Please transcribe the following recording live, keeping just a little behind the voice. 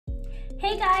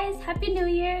Hey guys, Happy New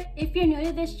Year! If you're new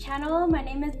to this channel, my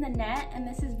name is Nanette and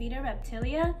this is Vida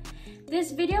Reptilia.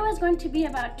 This video is going to be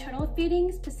about turtle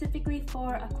feeding, specifically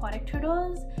for aquatic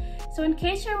turtles. So in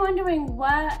case you're wondering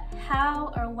what,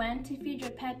 how, or when to feed your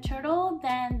pet turtle,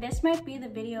 then this might be the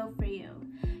video for you.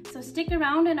 So stick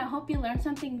around and I hope you learn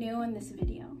something new in this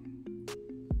video.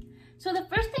 So the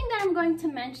first thing that I'm going to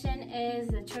mention is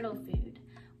the turtle food.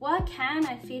 What can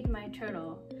I feed my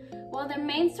turtle? Well, their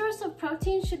main source of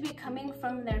protein should be coming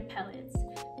from their pellets.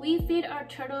 We feed our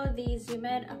turtle the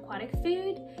Zoomed aquatic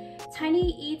food.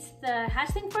 Tiny eats the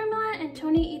hatchling formula and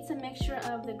Tony eats a mixture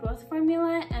of the growth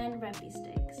formula and Repi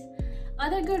sticks.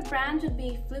 Other good brands would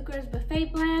be Fluker's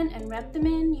Buffet Blend and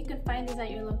Reptimin. You can find these at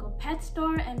your local pet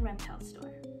store and reptile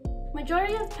store.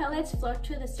 Majority of pellets float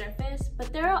to the surface,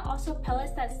 but there are also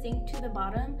pellets that sink to the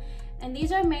bottom, and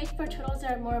these are made for turtles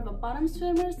that are more of a bottom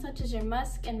swimmer, such as your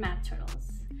musk and mat turtles.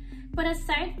 But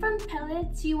aside from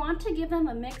pellets, you want to give them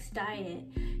a mixed diet.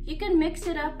 You can mix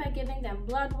it up by giving them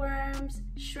bloodworms,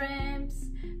 shrimps,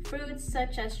 fruits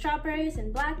such as strawberries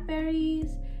and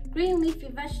blackberries, green leafy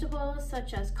vegetables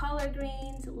such as collard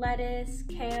greens, lettuce,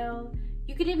 kale.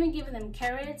 You could even give them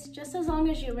carrots, just as long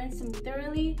as you rinse them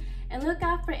thoroughly and look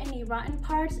out for any rotten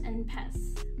parts and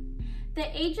pests.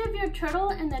 The age of your turtle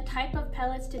and the type of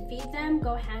pellets to feed them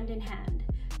go hand in hand.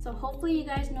 So hopefully you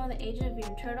guys know the age of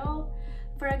your turtle.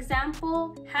 For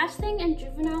example, hatchling and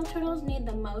juvenile turtles need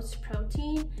the most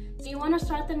protein, so you want to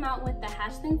start them out with the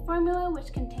hatchling formula,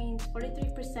 which contains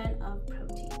 43% of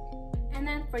protein. And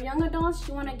then for young adults,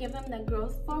 you want to give them the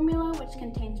growth formula, which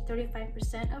contains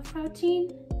 35% of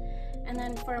protein. And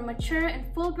then for mature and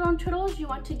full-grown turtles, you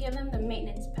want to give them the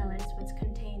maintenance pellets, which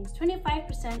contains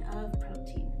 25% of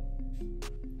protein.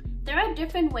 There are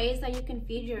different ways that you can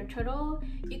feed your turtle.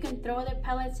 You can throw their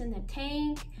pellets in the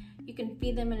tank, you can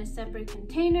feed them in a separate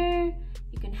container,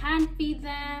 you can hand feed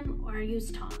them, or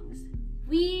use tongs.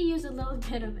 We use a little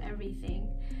bit of everything.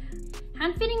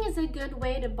 Hand feeding is a good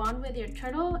way to bond with your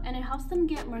turtle and it helps them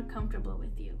get more comfortable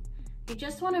with you. You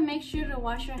just want to make sure to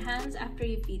wash your hands after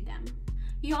you feed them.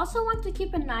 You also want to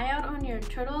keep an eye out on your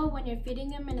turtle when you're feeding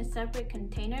them in a separate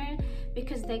container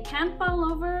because they can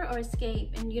fall over or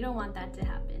escape and you don't want that to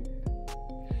happen.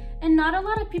 And not a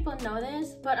lot of people know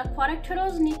this, but aquatic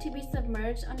turtles need to be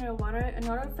submerged underwater in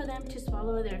order for them to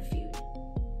swallow their food.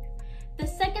 The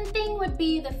second thing would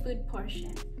be the food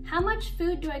portion. How much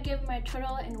food do I give my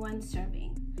turtle in one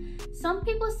serving? Some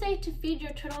people say to feed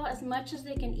your turtle as much as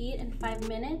they can eat in 5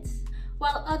 minutes,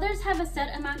 while others have a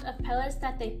set amount of pellets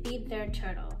that they feed their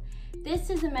turtle.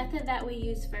 This is a method that we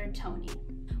use for Tony.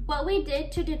 What we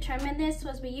did to determine this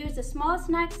was we used a small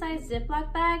snack-sized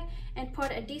Ziploc bag and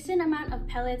poured a decent amount of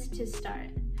pellets to start.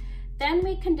 Then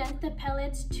we condensed the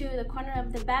pellets to the corner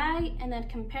of the bag and then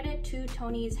compared it to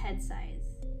Tony's head size.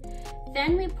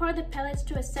 Then we poured the pellets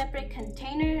to a separate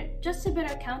container just to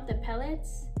better count the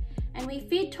pellets. And we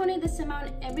feed Tony this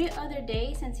amount every other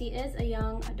day since he is a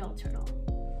young adult turtle.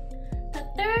 The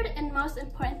third and most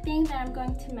important thing that I'm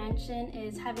going to mention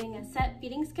is having a set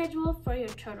feeding schedule for your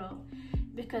turtle.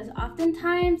 Because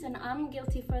oftentimes, and I'm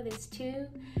guilty for this too,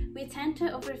 we tend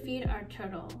to overfeed our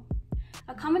turtle.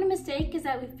 A common mistake is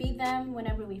that we feed them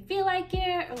whenever we feel like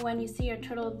it or when you see your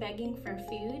turtle begging for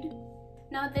food.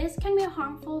 Now this can be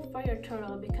harmful for your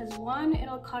turtle because 1,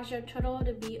 it'll cause your turtle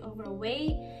to be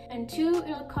overweight, and 2,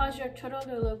 it'll cause your turtle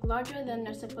to look larger than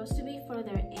they're supposed to be for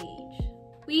their age.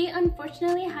 We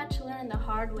unfortunately had to learn the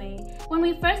hard way. When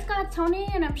we first got Tony,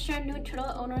 and I'm sure new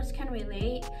turtle owners can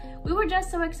relate, we were just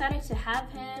so excited to have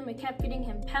him. We kept feeding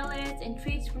him pellets and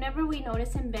treats whenever we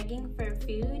noticed him begging for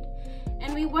food.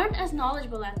 And we weren't as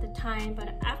knowledgeable at the time,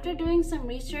 but after doing some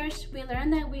research, we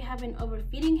learned that we have been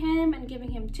overfeeding him and giving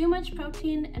him too much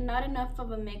protein and not enough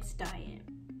of a mixed diet.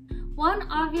 One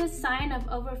obvious sign of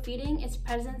overfeeding is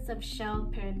presence of shell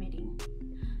pyramiding.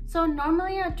 So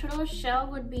normally a turtle's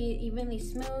shell would be evenly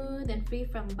smooth and free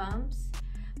from bumps,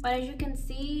 but as you can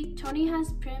see, Tony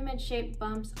has pyramid-shaped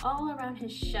bumps all around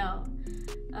his shell.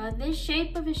 This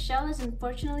shape of his shell is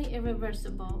unfortunately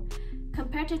irreversible.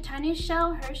 Compared to Tiny's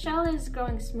shell, her shell is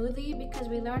growing smoothly because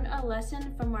we learned a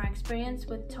lesson from our experience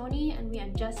with Tony and we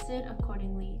adjusted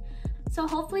accordingly. So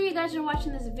hopefully you guys are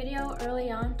watching this video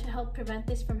early on to help prevent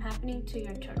this from happening to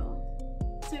your turtle.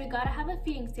 So you gotta have a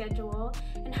feeding schedule,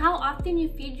 and how often you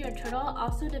feed your turtle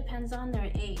also depends on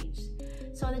their age.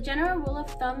 So the general rule of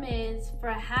thumb is for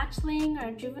a hatchling or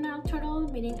a juvenile turtle,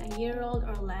 meaning a year-old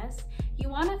or less, you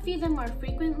wanna feed them more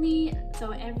frequently,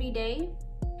 so every day.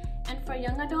 And for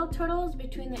young adult turtles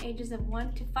between the ages of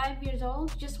 1 to 5 years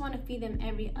old, you just wanna feed them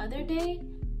every other day.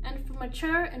 And for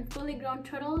mature and fully grown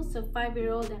turtles, so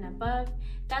 5-year-old and above,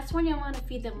 that's when you want to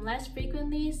feed them less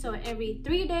frequently, so every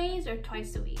 3 days or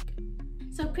twice a week.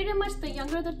 So pretty much the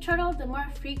younger the turtle, the more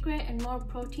frequent and more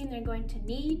protein they're going to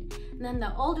need. And then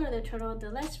the older the turtle,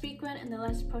 the less frequent and the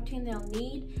less protein they'll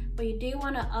need, but you do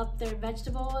want to up their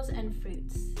vegetables and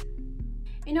fruits.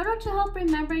 In order to help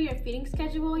remember your feeding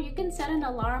schedule, you can set an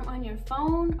alarm on your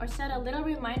phone or set a little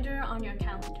reminder on your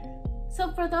calendar.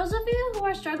 So for those of you who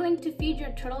are struggling to feed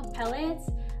your turtle pellets,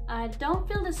 don't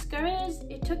feel discouraged.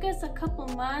 It took us a couple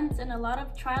months and a lot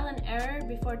of trial and error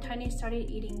before Tiny started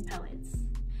eating pellets.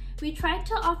 We tried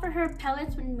to offer her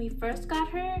pellets when we first got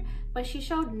her, but she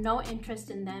showed no interest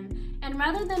in them. And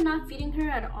rather than not feeding her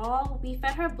at all, we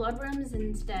fed her bloodworms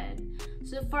instead.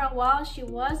 So for a while, she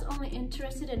was only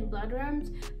interested in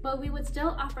bloodworms, but we would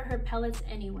still offer her pellets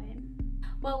anyway.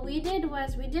 What we did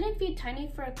was we didn't feed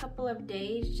Tiny for a couple of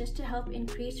days just to help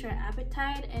increase her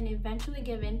appetite and eventually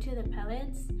give in to the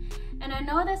pellets. And I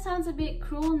know that sounds a bit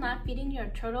cruel not feeding your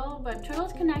turtle, but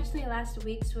turtles can actually last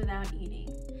weeks without eating.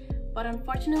 But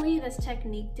unfortunately, this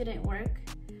technique didn't work.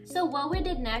 So what we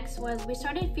did next was we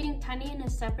started feeding Tiny in a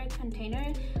separate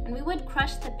container, and we would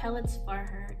crush the pellets for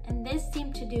her, and this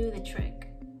seemed to do the trick.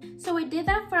 So we did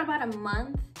that for about a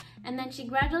month, and then she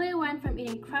gradually went from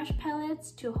eating crushed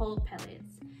pellets to whole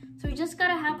pellets. So you just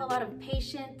gotta have a lot of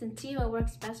patience and see what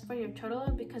works best for your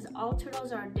turtle, because all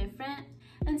turtles are different.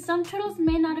 And some turtles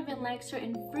may not even like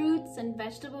certain fruits and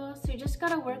vegetables, so you just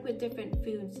gotta work with different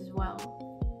foods as well.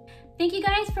 Thank you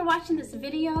guys for watching this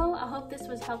video. I hope this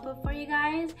was helpful for you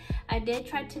guys. I did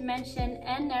try to mention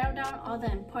and narrow down all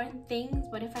the important things,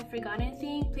 but if I forgot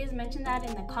anything, please mention that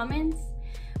in the comments.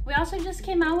 We also just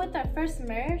came out with our first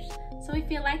merch, so if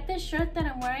you like this shirt that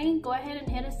I'm wearing, go ahead and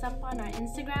hit us up on our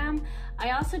Instagram.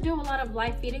 I also do a lot of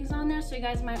live feedings on there, so you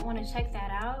guys might want to check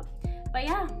that out. But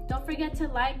yeah, don't forget to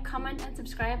like, comment, and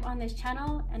subscribe on this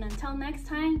channel, and until next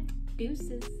time,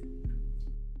 deuces.